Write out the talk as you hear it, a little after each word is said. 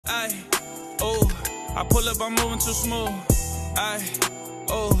Ay, oh, I pull up, I'm moving too smooth. Ay,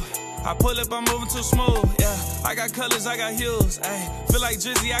 oh, I pull up, I'm moving too smooth. Yeah, I got colors, I got hues. Ay, feel like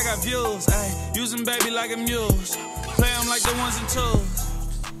Drizzy, I got views. Ay, using baby like a muse. Play them like the ones and twos.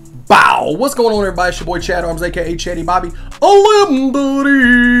 Bow! What's going on, everybody? It's your boy Chad Arms, aka Chatty Bobby, Buddy,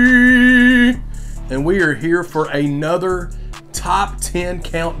 and we are here for another top 10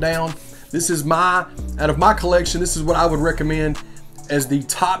 countdown. This is out of my collection, this is what I would recommend as the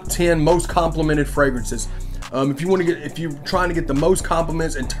top 10 most complimented fragrances. If you're trying to get the most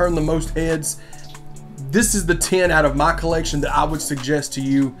compliments and turn the most heads, this is the 10 out of my collection that I would suggest to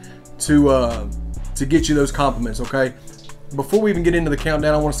you to get you those compliments. Okay. Before we even get into the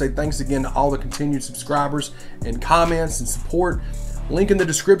countdown, I want to say thanks again to all the continued subscribers and comments and support. Link in the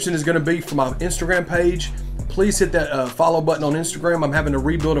description is going to be for my Instagram page. Please hit that follow button on Instagram. I'm having to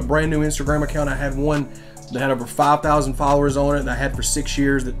rebuild a brand new Instagram account. I had one that had over 5,000 followers on it that I had for 6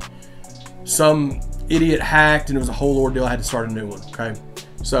 years that some idiot hacked, and it was a whole ordeal. I had to start a new one. Okay,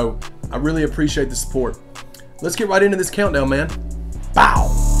 so I really appreciate the support. Let's get right into this countdown, man. Bow!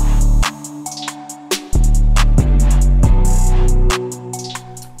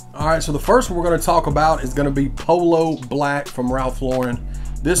 Alright, so the first one we're going to talk about is going to be Polo Black from Ralph Lauren.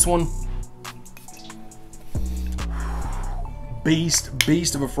 This one, beast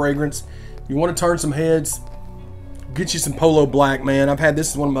of a fragrance. You want to turn some heads, get you some Polo Black, man. I've had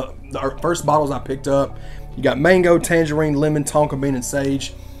this is one of the first bottles I picked up. You got mango, tangerine, lemon, tonka bean, and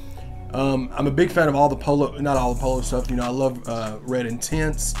sage. I'm a big fan of all the Polo, not all the Polo stuff. You know, I love Red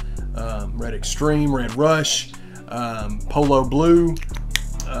Intense, Red Extreme, Red Rush, Polo Blue,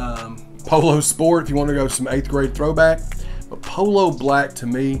 Polo Sport if you want to go some 8th grade throwback. But Polo Black, to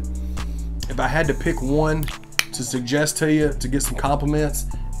me, if I had to pick one to suggest to you to get some compliments,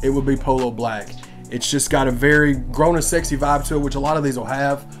 it would be Polo Black. It's just got a very grown and sexy vibe to it, which a lot of these will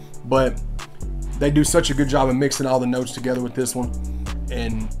have, but they do such a good job of mixing all the notes together with this one,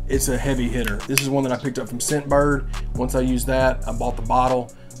 and it's a heavy hitter. This is one that I picked up from Scentbird. Once I used that, I bought the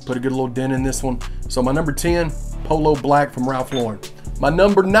bottle, put a good little dent in this one. So my number 10, Polo Black from Ralph Lauren. My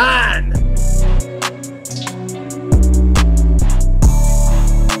number 9.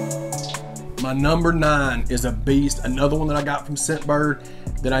 My number 9 is a beast. Another one that I got from Scentbird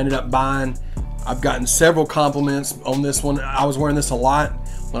that I ended up buying. I've gotten several compliments on this one. I was wearing this a lot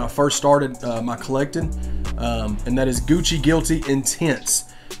when I first started my collecting, and that is Gucci Guilty Intense.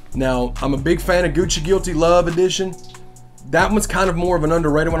 Now, I'm a big fan of Gucci Guilty Love Edition. That one's kind of more of an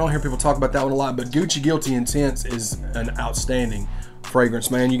underrated one. I don't hear people talk about that one a lot, but Gucci Guilty Intense is an outstanding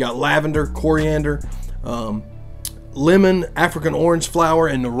fragrance, man. You got lavender, coriander, lemon, African orange flower,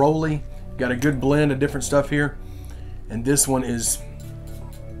 and neroli. Got a good blend of different stuff here, and this one is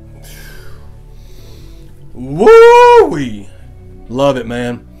woo-wee. Love it,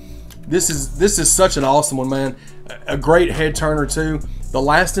 man. This is such an awesome one, man. A great head turner too. The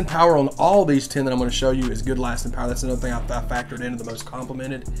lasting power on all these 10 that I'm going to show you is good lasting power. That's another thing I factored into the most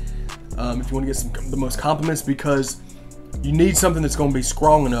complimented. If you want to get the most compliments, because you need something that's going to be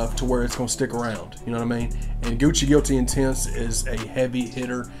strong enough to where it's going to stick around. You know what I mean? And Gucci Guilty Intense is a heavy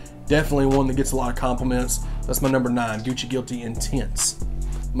hitter. Definitely one that gets a lot of compliments. That's my number 9, Gucci Guilty Intense.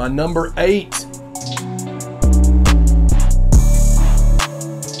 My number 8.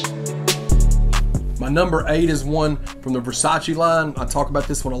 My number 8 is one from the Versace line. I talk about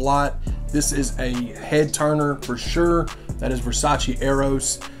this one a lot. This is a head turner for sure. That is Versace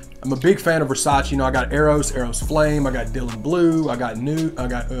Eros. I'm a big fan of Versace. You know, I got Eros Flame, I got Dylan Blue, I got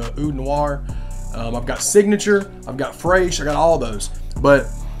Oud Noir, I've got Signature, I've got Fresh, I got all those. But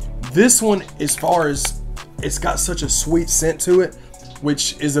this one, as far as it's got such a sweet scent to it,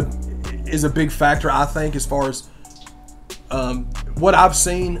 which is a big factor, I think, as far as what I've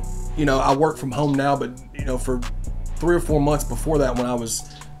seen. You know, I work from home now, but you know, for 3 or 4 months before that, when I was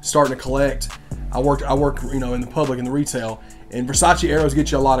starting to collect, I worked, you know, in the public, in the retail, and Versace Eros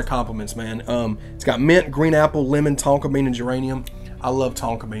get you a lot of compliments, man. It's got mint, green apple, lemon, tonka bean, and geranium. I love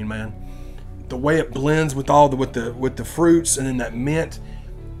tonka bean, man. The way it blends with all with the fruits, and then that mint,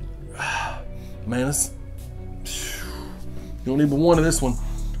 man, you don't need but one of this one.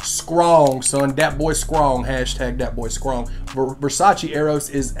 Strong, son. Dat boy strong. Hashtag dat boy strong. Versace Eros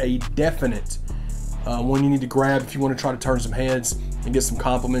is a definite one you need to grab if you want to try to turn some heads and get some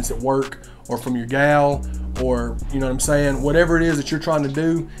compliments at work or from your gal, or you know what I'm saying, whatever it is that you're trying to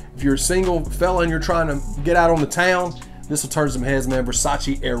do. If you're a single fella and you're trying to get out on the town, this will turn some heads, man.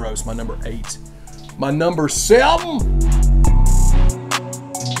 Versace Eros, my number 8. My number 7.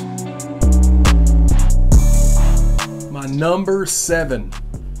 My number 7.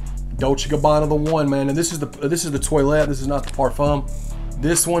 Dolce & Gabbana the One, man, and this is the toilette. This is not the parfum,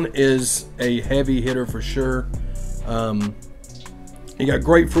 This one is a heavy hitter for sure. You got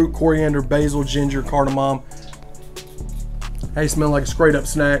grapefruit, coriander, basil, ginger, cardamom. Hey, smell like a straight up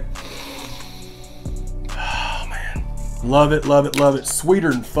snack. Oh man, love it, love it, love it.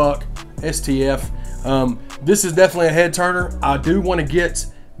 Sweeter than fuck. STF. This is definitely a head turner. I do want to get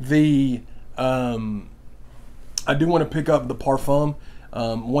the I do want to pick up the parfum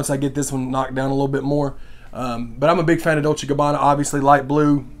once I get this one knocked down a little bit more. But I'm a big fan of Dolce & Gabbana, obviously light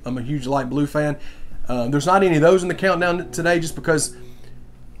blue. I'm a huge light blue fan. There's not any of those in the countdown today just because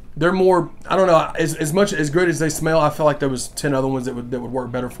they're more, I don't know, as much as good as they smell, I feel like there was 10 other ones that would work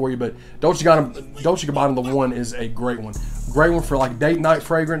better for you. But Dolce & Gabbana the one is a great one. Great one for like date night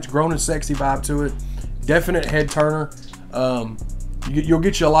fragrance, grown and sexy vibe to it. Definite head turner. You'll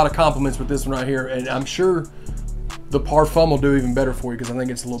get you a lot of compliments with this one right here, and I'm sure the parfum will do even better for you because I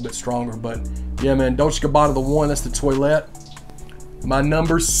think it's a little bit stronger. But yeah, man, Dolce & Gabbana the one, that's the Toilette. My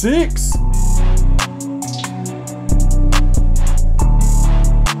number 6.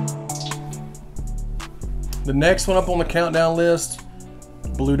 The next one up on the countdown list,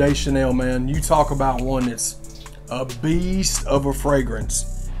 Bleu de Chanel, man. You talk about one that's a beast of a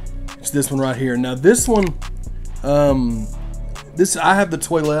fragrance. It's this one right here. Now this one, I have the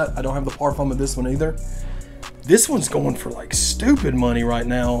Toilette. I don't have the parfum of this one either. This one's going for like stupid money right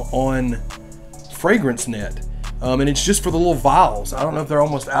now on Fragrance Net. And it's just for the little vials. I don't know if they're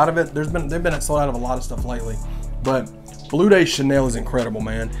almost out of it. They've been sold out of a lot of stuff lately. But Bleu de Chanel is incredible,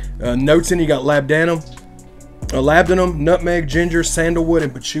 man. Notes in, you got labdanum, nutmeg, ginger, sandalwood,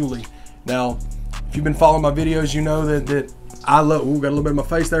 and patchouli. Now, if you've been following my videos, you know that I love, ooh, got a little bit in my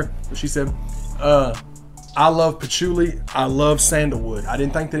face there. But she said, I love patchouli, I love sandalwood. I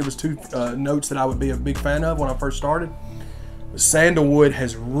didn't think that it was two notes that I would be a big fan of when I first started. But sandalwood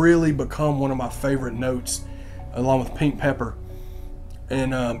has really become one of my favorite notes, along with pink pepper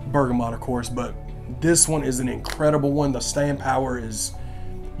and bergamot, of course. But this one is an incredible one. The staying power is,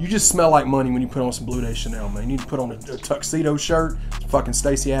 you just smell like money when you put on some Bleu de Chanel, man. You need to put on a tuxedo shirt, some fucking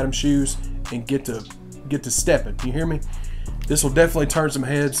Stacey Adams shoes, and get to stepping. You hear me? This will definitely turn some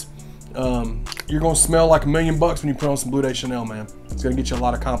heads. You're gonna smell like $1 million when you put on some Bleu de Chanel, man. It's gonna get you a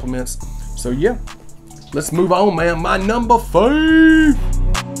lot of compliments. So yeah, let's move on, man. My number 5.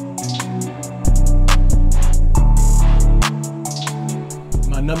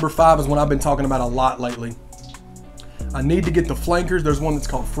 My number 5 is one I've been talking about a lot lately. I need to get the flankers. There's one that's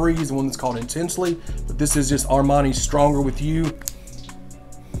called Freeze and one that's called Intensely, but this is just Armani's Stronger With You.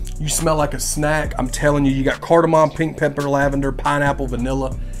 You smell like a snack. I'm telling you, you got cardamom, pink pepper, lavender, pineapple,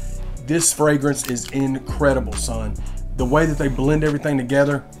 vanilla. This fragrance is incredible, son. The way that they blend everything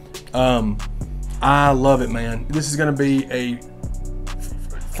together, I love it, man. This is gonna be a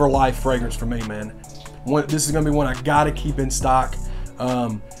for life fragrance for me, man. This is gonna be one I gotta keep in stock.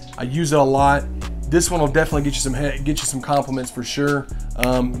 I use it a lot. This one will definitely get you some compliments for sure.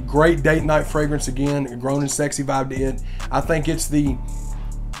 Great date night fragrance again, grown and sexy vibe to it. I think it's the,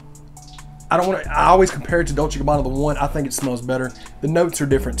 I always compare it to Dolce & Gabbana the one. I think it smells better. The notes are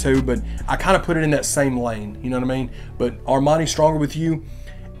different too, but I kind of put it in that same lane. You know what I mean? But Armani Stronger With You,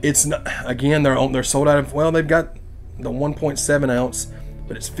 it's not, again, they're sold out of, well, they've got the 1.7 ounce,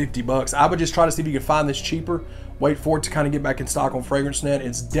 but it's $50. I would just try to see if you can find this cheaper. Wait for it to kind of get back in stock on Fragrance Net.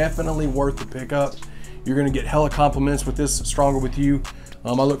 It's definitely worth the pickup. You're gonna get hella compliments with this Stronger With You.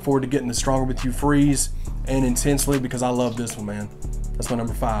 I look forward to getting the Stronger With You Freeze and Intensely because I love this one, man. That's my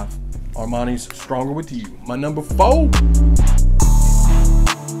number 5. Armani's Stronger With You. My number 4.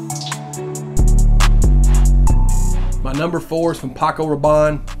 My number 4 is from Paco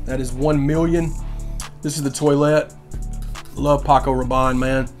Rabanne. That is 1 million. This is the Toilette. Love Paco Rabanne,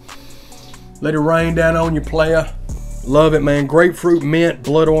 man. Let it rain down on you, playa. Love it, man. Grapefruit, mint,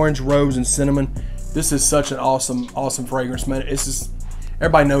 blood orange, rose, and cinnamon. This is such an awesome fragrance, man. It's just,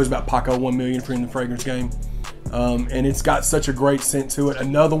 everybody knows about Paco 1 million for in the fragrance game. And it's got such a great scent to it.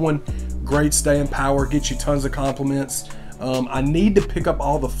 Another one, great staying power, gets you tons of compliments. I need to pick up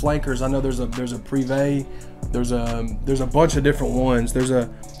all the flankers. I know there's a Privé, there's a bunch of different ones. There's a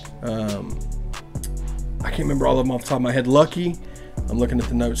I can't remember all of them off the top of my head. Lucky, I'm looking at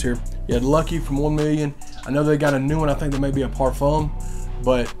the notes here. Yeah, Lucky from 1 million. I know they got a new one. I think there may be a Parfum,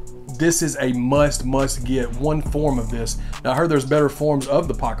 but this is a must get. One form of this. Now I heard there's better forms of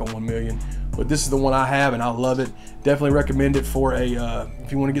the Paco 1 million, but this is the one I have and I love it. Definitely recommend it for a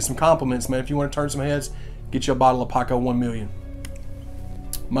if you want to get some compliments, man. If you want to turn some heads, get you a bottle of Paco 1 million.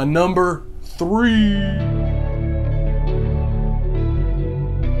 My number 3.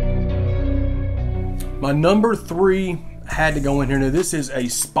 My number 3 had to go in here. Now this is a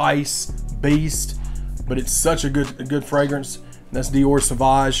spice beast, but it's such a good fragrance. That's Dior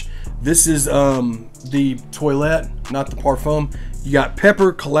Sauvage. This is the Toilette, not the Parfum. You got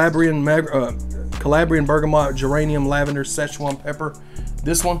pepper, Calabrian bergamot, geranium, lavender, Szechuan pepper.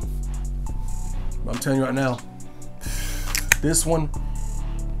 This one, I'm telling you right now, this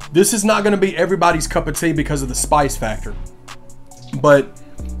is not going to be everybody's cup of tea because of the spice factor, but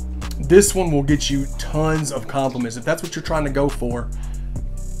this one will get you tons of compliments if that's what you're trying to go for.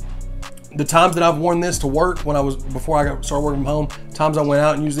 The times that I've worn this to work before I started working from home, times I went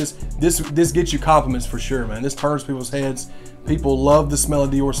out and used this gets you compliments for sure, man. This turns people's heads. People love the smell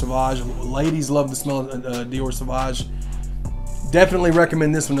of Dior Sauvage. Ladies love the smell of Dior Sauvage. Definitely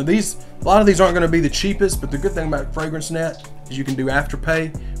recommend this one. Now a lot of these aren't going to be the cheapest, but the good thing about FragranceNet is you can do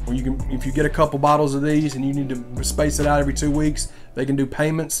Afterpay, where you can, if you get a couple bottles of these and you need to space it out every 2 weeks, they can do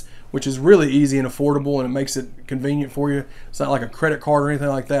payments, which is really easy and affordable, and it makes it convenient for you. It's not like a credit card or anything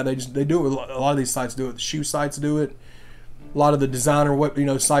like that. They do it with a lot of these sites do it. The shoe sites do it. A lot of the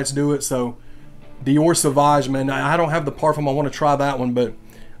designer sites do it. So Dior Sauvage, man. I don't have the Parfum. I want to try that one, but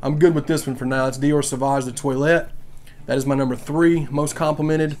I'm good with this one for now. It's Dior Sauvage, the Toilette. That is my number 3 most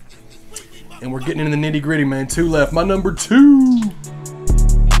complimented. And we're getting into the nitty gritty, man. 2 left. My number 2.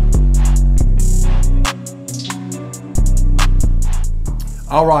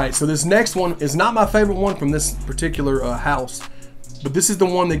 All right, so this next one is not my favorite one from this particular house, but this is the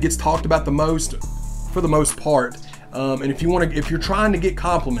one that gets talked about the most, for the most part. And if you're trying to get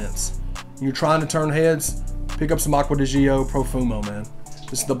compliments, and you're trying to turn heads, pick up some Acqua di Gio Profumo, man.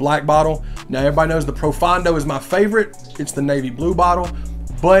 This is the black bottle. Now everybody knows the Profondo is my favorite. It's the navy blue bottle,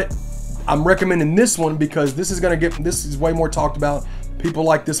 but I'm recommending this one because this is way more talked about. People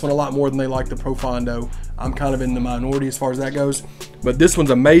like this one a lot more than they like the Profondo. I'm kind of in the minority as far as that goes. But this one's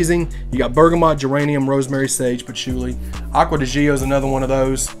amazing. You got bergamot, geranium, rosemary, sage, patchouli. Acqua di Gio is another one of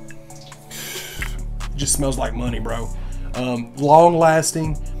those. Just smells like money, bro. Long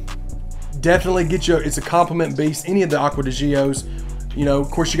lasting. Definitely get you. It's a compliment beast. Any of the Acqua di Gios. You know,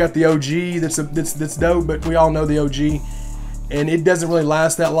 of course you got the OG. That's dope. But we all know the OG, and it doesn't really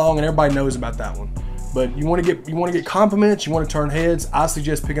last that long, and everybody knows about that one. But you want to get compliments. You want to turn heads. I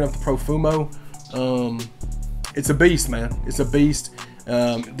suggest picking up the Profumo. It's a beast, man. It's a beast.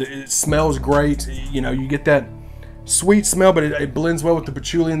 It smells great. You know, you get that sweet smell, but it blends well with the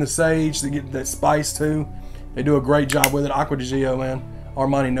patchouli and the sage. They get that spice too. They do a great job with it. Acqua di Gio, man.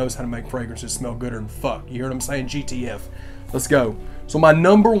 Armani knows how to make fragrances smell gooder than fuck. You hear what I'm saying? GTF. Let's go. So my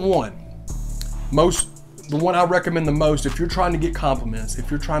number 1, the one I recommend the most, if you're trying to get compliments, if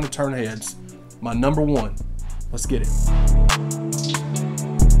you're trying to turn heads, my number 1. Let's get it.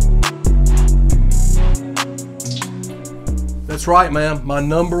 That's right, man. My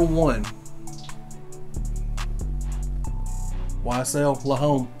number 1. YSL La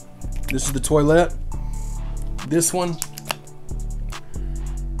Homme. This is the Toilette. This one,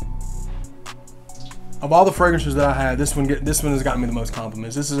 of all the fragrances that I had, this one has gotten me the most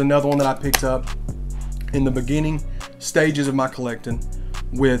compliments. This is another one that I picked up in the beginning stages of my collecting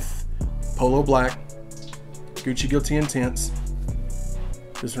with Polo Black, Gucci Guilty Intense.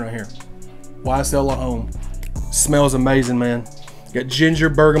 This one right here, YSL La Homme. Smells amazing, man. Got ginger,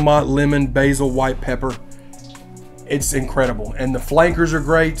 bergamot, lemon, basil, white pepper. It's incredible, and the flankers are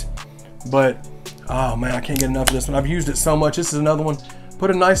great. But oh man, I can't get enough of this one. I've used it so much. This is another one. Put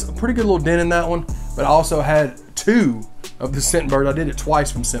a pretty good little dent in that one. But I also had 2 of the Scentbird. I did it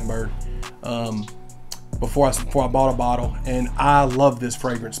twice from Scentbird before I bought a bottle, and I love this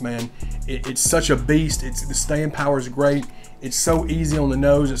fragrance, man. It's such a beast. The staying power is great. It's so easy on the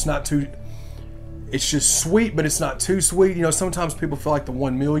nose. It's not too. It's just sweet, but it's not too sweet. You know, sometimes people feel like the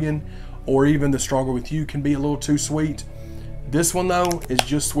 1 Million or even the Stronger With You can be a little too sweet. This one though is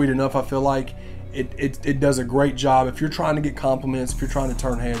just sweet enough. I feel like it does a great job. If you're trying to get compliments, if you're trying to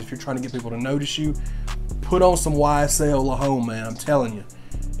turn heads, if you're trying to get people to notice you, put on some YSL La Homme, man. I'm telling you,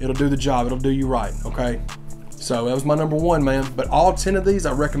 it'll do the job. It'll do you right. Okay. So that was my number 1, man. But all 10 of these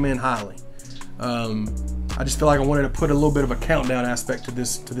I recommend highly. I just feel like I wanted to put a little bit of a countdown aspect to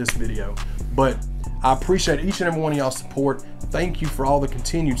this video. But I appreciate each and every one of y'all's support. Thank you for all the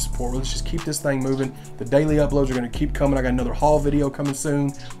continued support. Let's just keep this thing moving. The daily uploads are going to keep coming. I got another haul video coming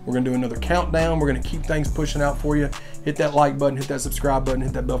soon. We're going to do another countdown. We're going to keep things pushing out for you. Hit that like button, hit that subscribe button,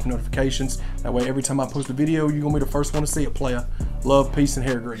 hit that bell for notifications. That way every time I post a video, you're going to be the first one to see it, playa. Love, peace, and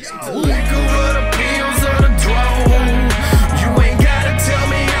hair grease.